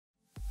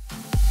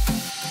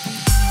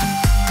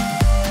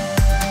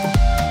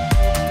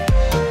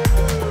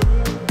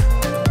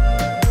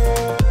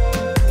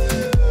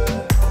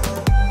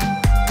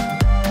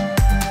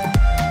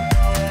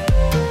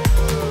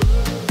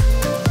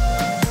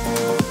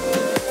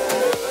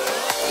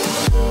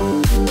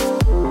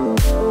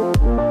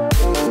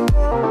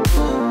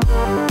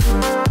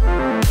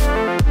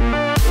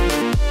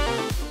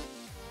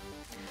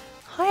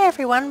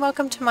everyone,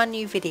 welcome to my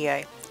new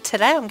video.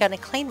 Today I'm going to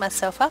clean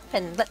myself up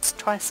and let's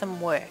try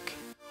some work.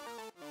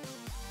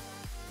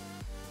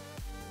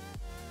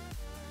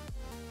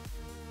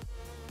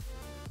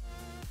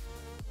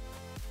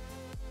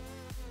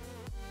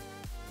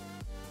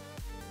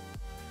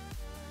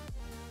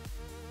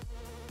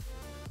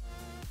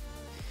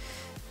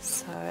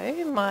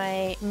 So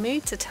my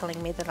moods are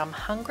telling me that I'm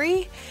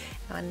hungry,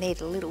 I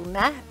need a little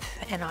nap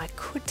and I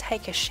could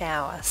take a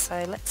shower,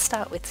 so let's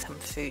start with some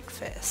food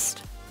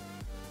first.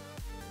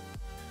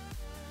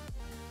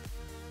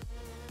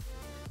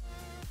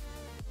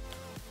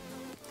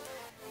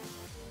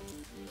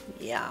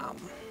 Yum.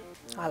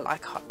 I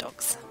like hot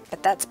dogs,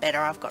 but that's better.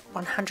 I've got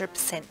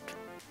 100%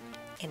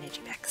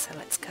 energy back, so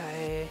let's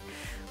go.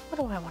 What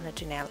do I want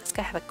to do now? Let's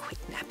go have a quick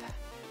nap.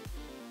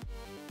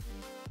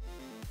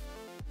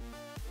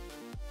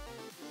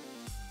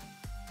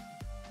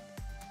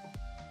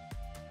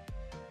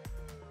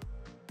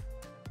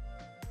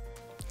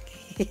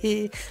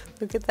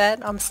 Look at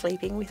that, I'm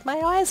sleeping with my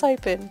eyes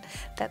open.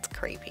 That's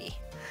creepy.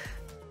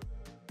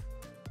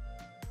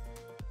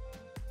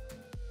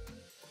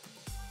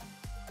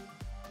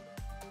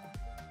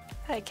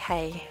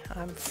 Okay,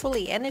 I'm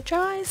fully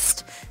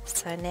energized,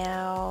 so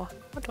now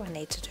what do I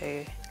need to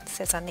do? It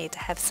says I need to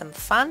have some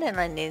fun and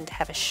I need to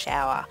have a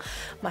shower.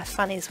 My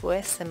fun is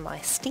worse than my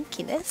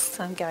stinkiness,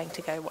 so I'm going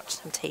to go watch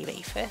some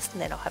TV first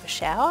and then I'll have a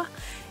shower,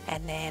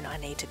 and then I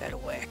need to go to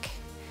work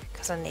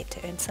because I need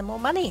to earn some more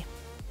money.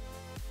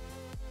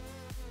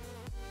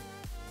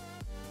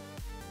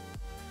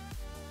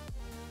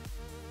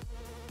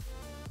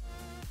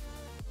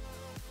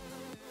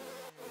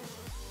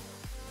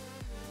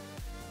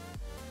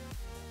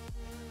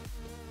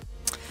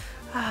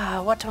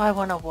 What do I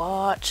want to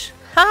watch?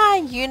 Hi,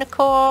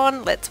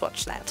 unicorn! Let's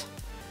watch that.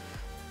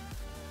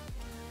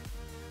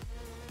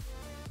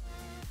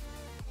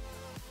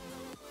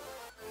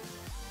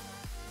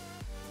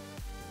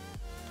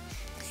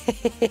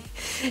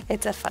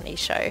 It's a funny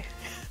show.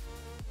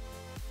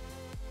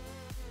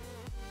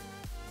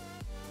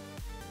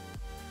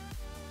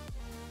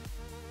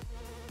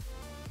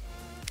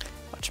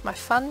 Watch my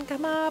fun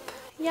come up.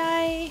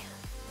 Yay!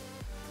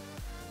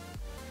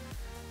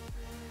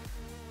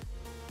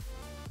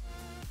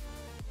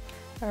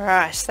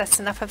 Alright, so that's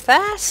enough of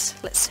that.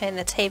 Let's turn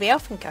the TV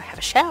off and go have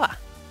a shower.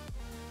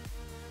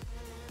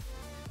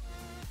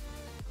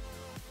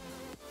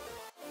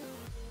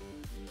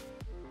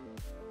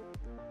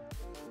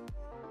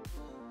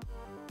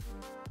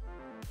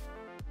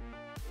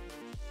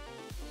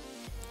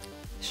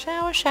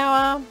 Shower.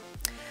 I'm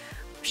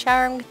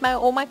showering with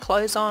all my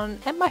clothes on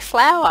and my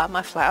flower.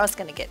 My flower's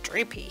going to get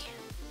droopy.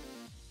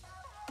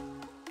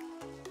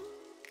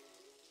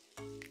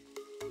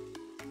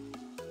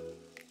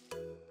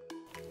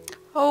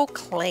 All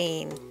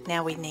clean.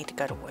 Now we need to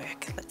go to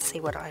work. Let's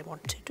see what I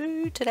want to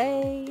do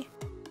today.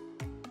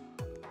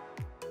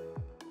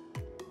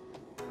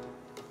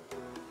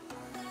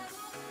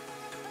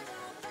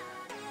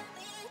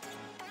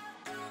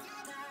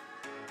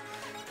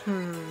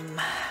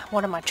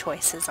 What are my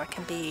choices? I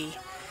can be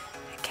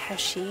a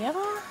cashier,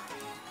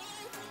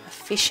 a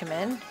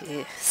fisherman,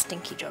 ugh,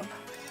 stinky job,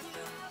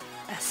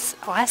 an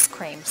ice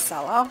cream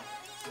seller,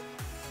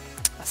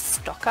 a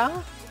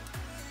stocker,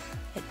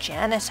 a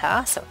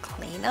janitor, so a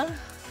cleaner,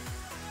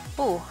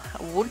 oh,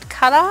 a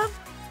woodcutter,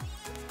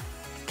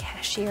 a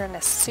cashier in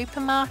a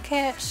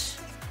supermarket,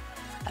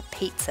 a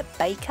pizza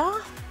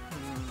baker,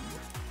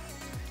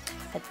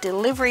 a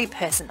delivery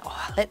person.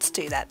 Oh, let's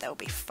do that, that'll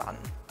be fun.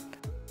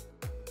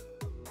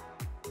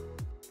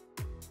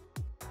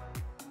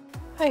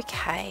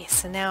 Okay,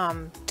 so now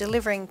I'm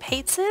delivering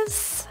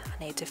pizzas.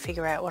 I need to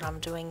figure out what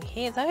I'm doing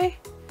here though.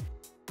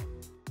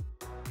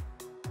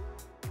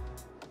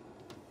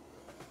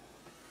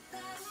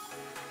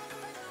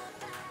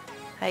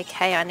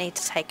 Okay, I need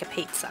to take a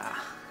pizza,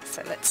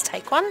 so let's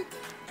take one.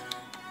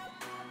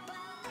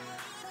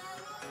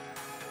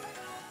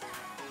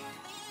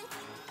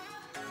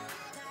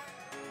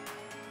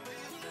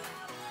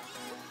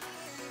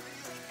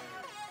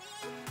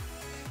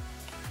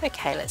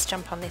 Okay, let's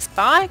jump on this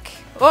bike.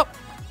 Oh,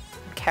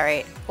 carry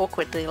it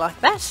awkwardly like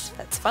that.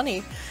 That's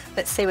funny.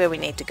 Let's see where we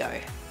need to go.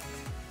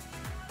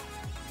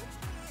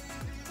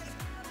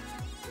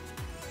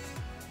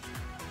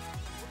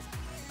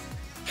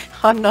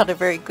 I'm not a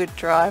very good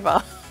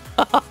driver.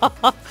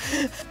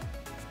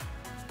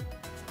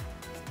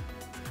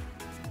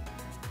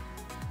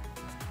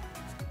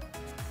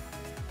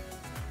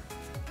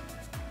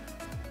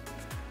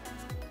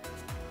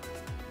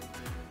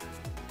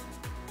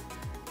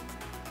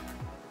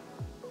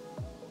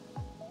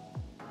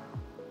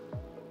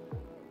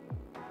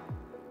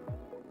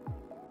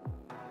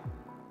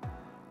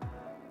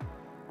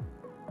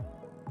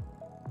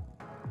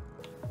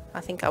 I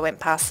think I went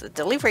past the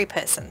delivery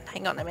person.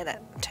 Hang on a minute,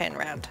 turn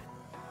around.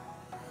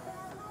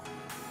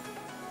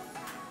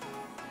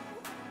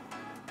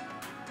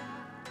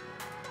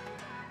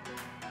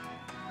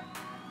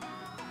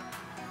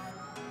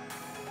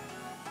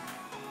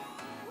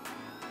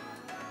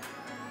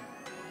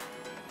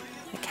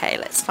 Okay,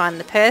 let's find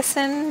the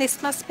person.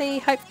 This must be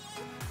Hope.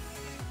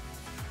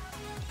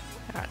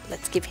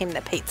 give him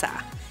the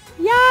pizza.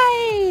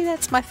 Yay!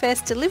 That's my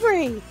first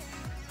delivery.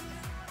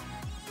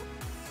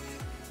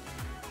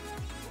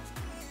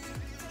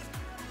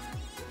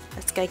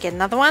 Let's go get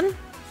another one.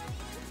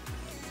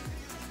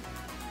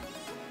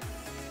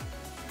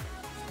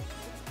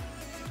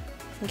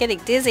 I'm getting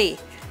dizzy.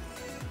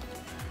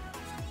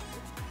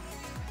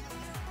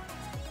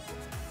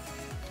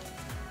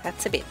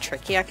 That's a bit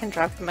tricky. I can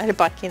drive the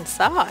motorbike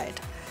inside.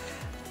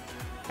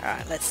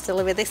 Alright, let's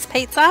deliver this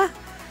pizza.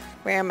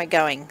 Where am I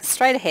going?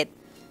 Straight ahead.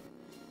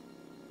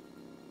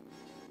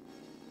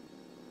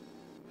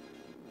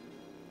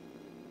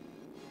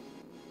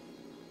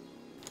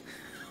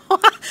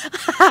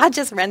 I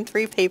just ran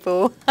through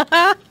people.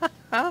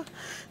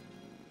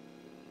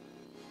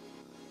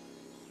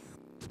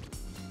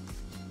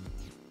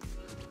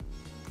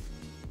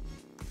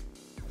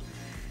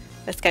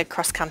 Let's go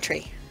cross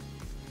country.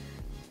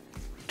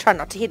 Try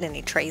not to hit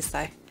any trees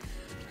though.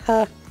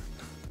 I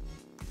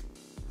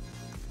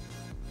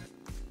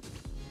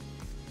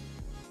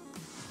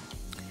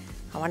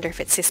wonder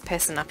if it's this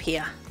person up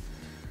here.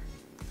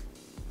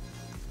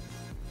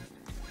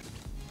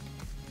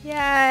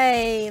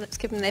 Yay! Let's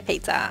give them their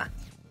pizza.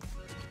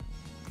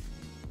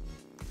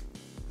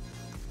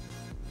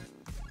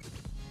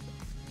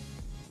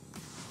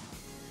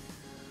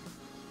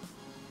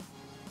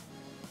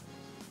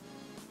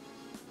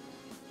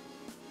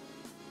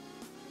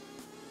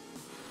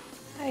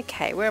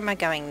 Okay, where am I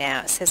going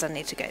now? It says I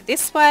need to go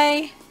this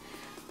way.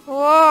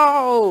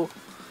 Whoa!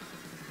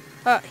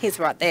 Oh, he's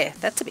right there.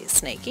 That's a bit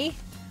sneaky.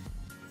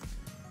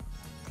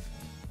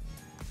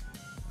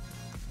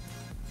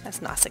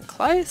 That's nice and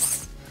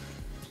close.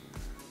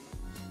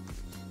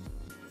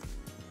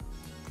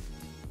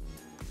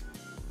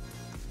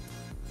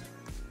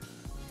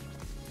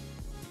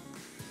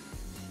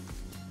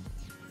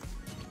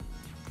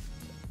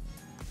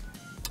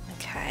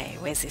 Okay,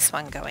 where's this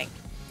one going?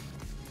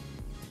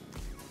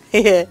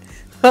 Yeah.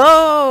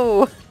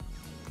 Oh!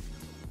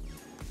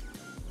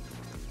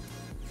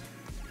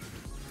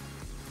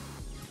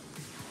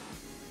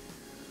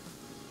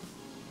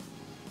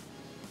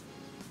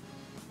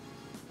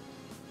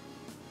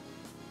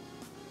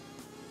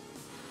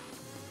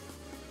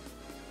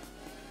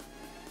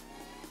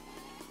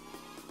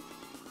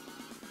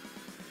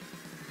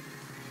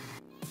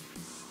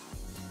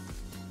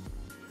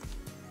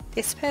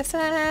 This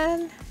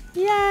person.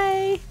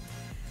 Yay!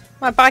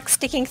 My bike's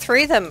sticking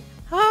through them.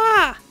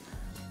 Ah!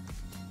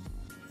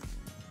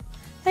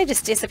 They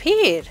just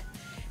disappeared.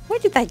 Where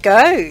did they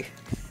go?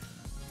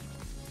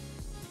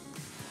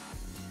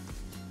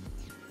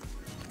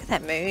 Look at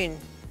that moon.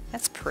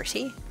 That's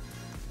pretty.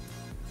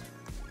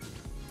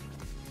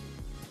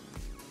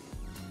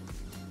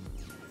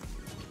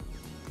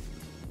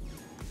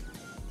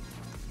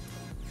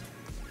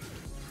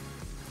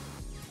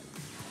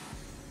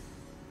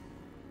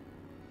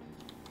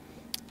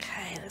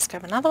 Okay, let's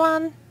grab another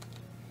one.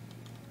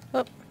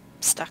 Oh,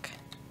 stuck.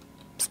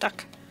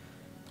 Stuck.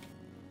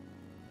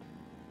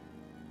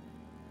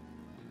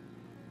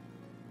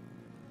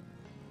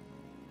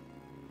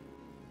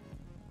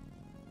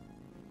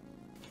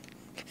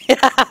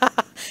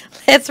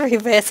 Let's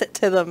reverse it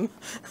to them.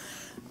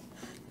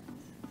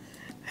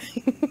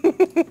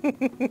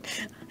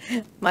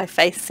 My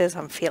face says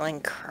I'm feeling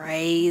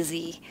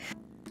crazy.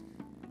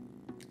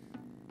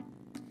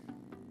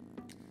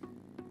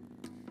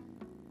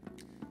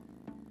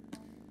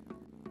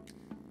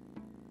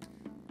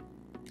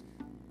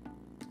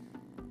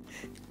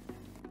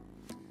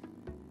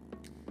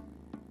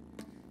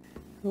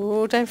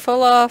 Oh, don't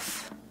fall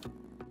off.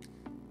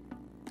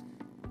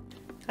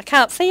 I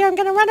can't see you, I'm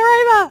going to run her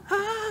over.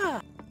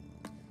 Ah!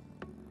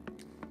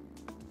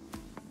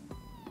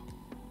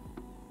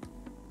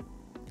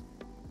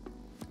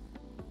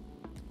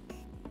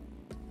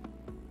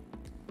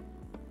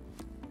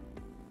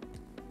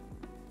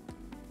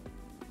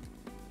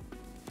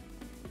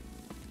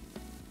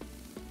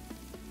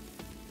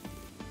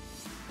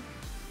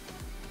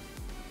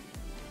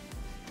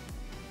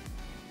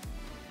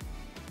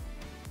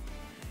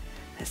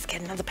 Let's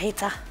get another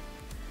pizza.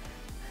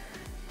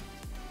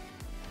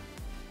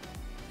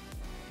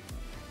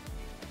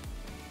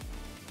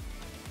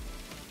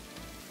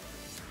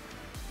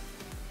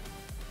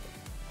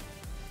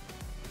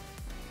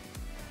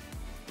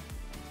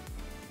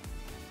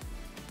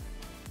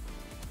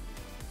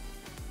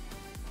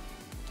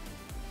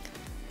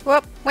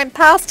 Whoop, went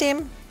past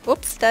him.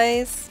 Whoops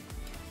days.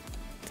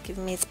 Let's give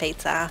him his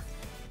pizza.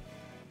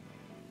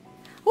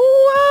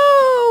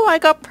 Whoa, I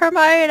got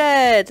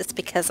promoted. It's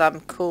because I'm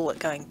cool at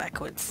going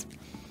backwards.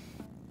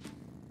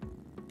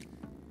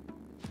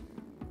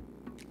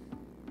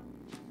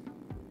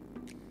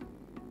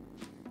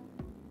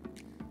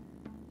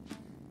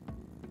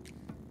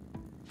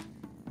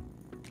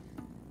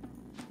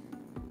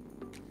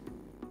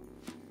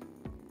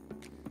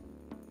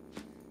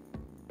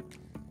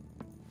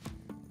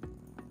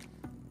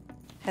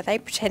 Are they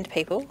pretend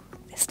people?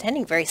 They're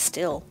standing very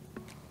still.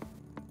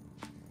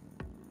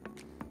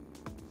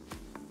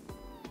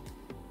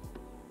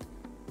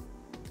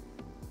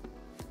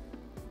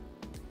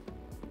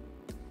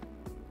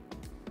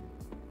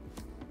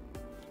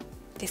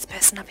 this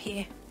person up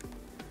here.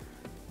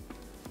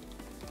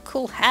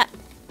 Cool hat.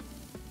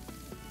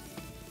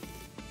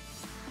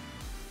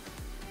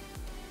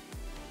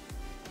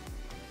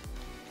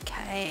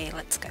 Okay,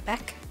 let's go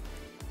back.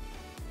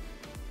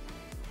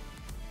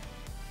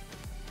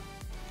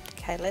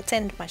 Okay, let's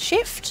end my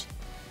shift.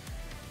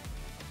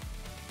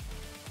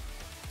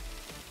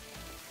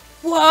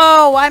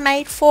 Whoa, I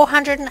made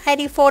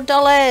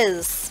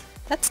 $484.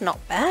 That's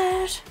not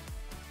bad.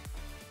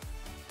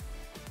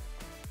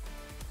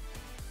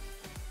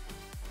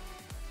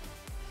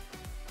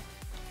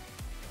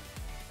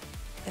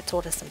 Let's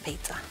order some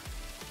pizza.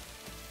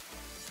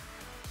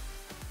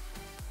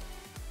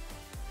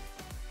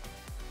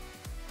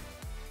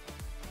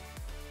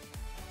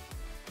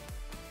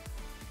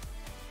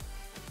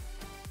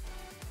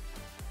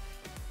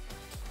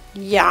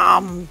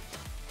 Yum!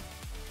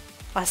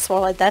 I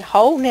swallowed that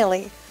whole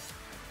nearly.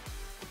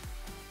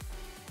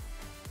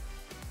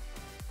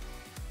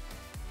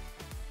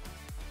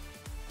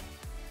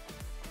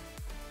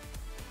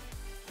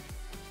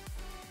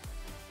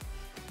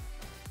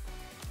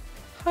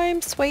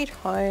 Home sweet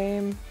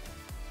home.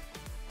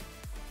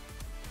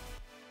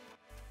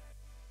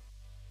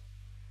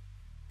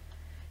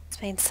 It's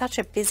been such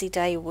a busy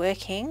day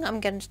working. I'm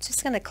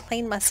just going to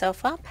clean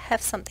myself up,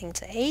 have something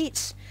to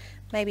eat,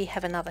 maybe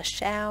have another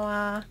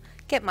shower,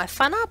 get my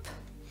fun up,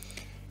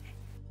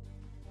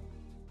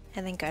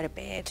 and then go to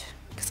bed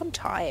because I'm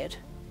tired.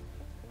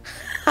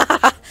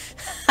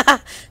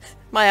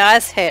 My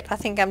eyes hurt. I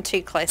think I'm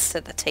too close to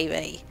the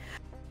TV.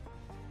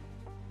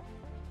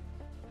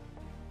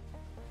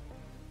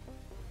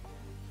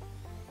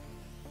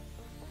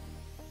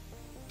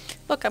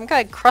 Look, I'm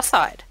going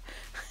cross-eyed.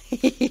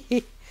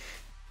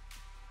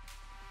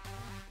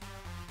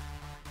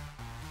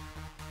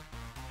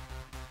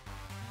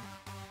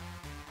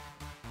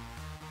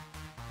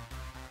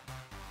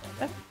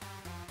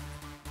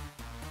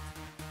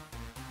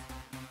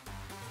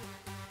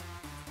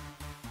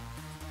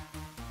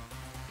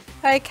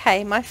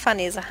 Okay, my fun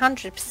is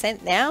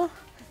 100% now,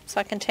 so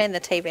I can turn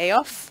the TV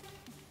off.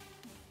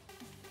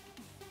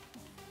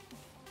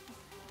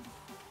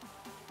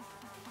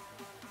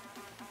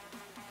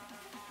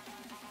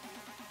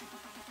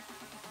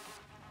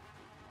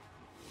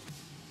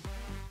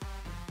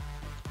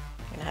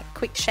 I'm going to have a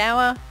quick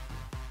shower.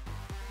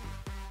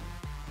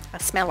 I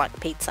smell like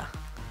pizza.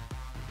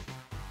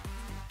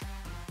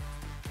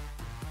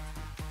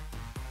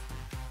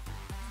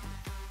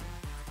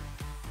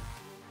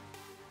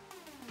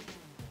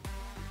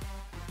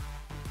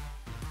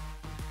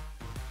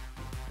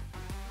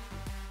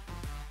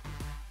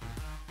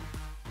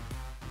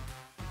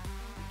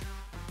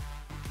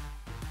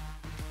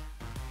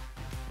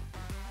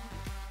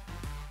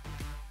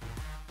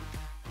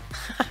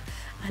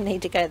 I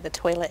need to go to the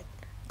toilet.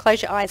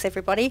 Close your eyes,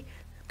 everybody.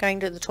 I'm going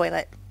to the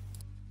toilet.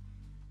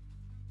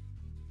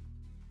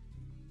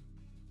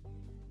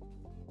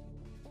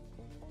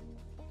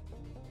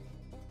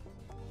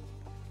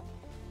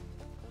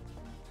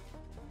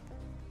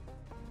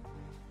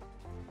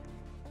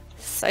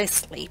 So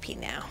sleepy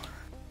now.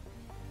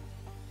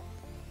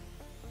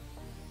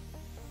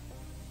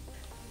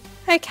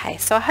 Okay,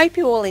 so I hope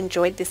you all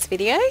enjoyed this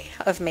video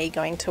of me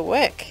going to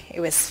work.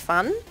 It was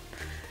fun.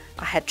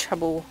 I had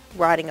trouble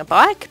riding a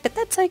bike, but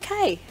that's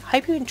okay.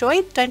 Hope you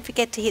enjoyed. Don't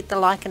forget to hit the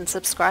like and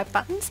subscribe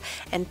buttons,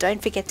 and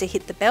don't forget to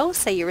hit the bell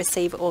so you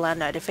receive all our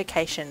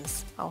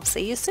notifications. I'll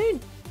see you soon.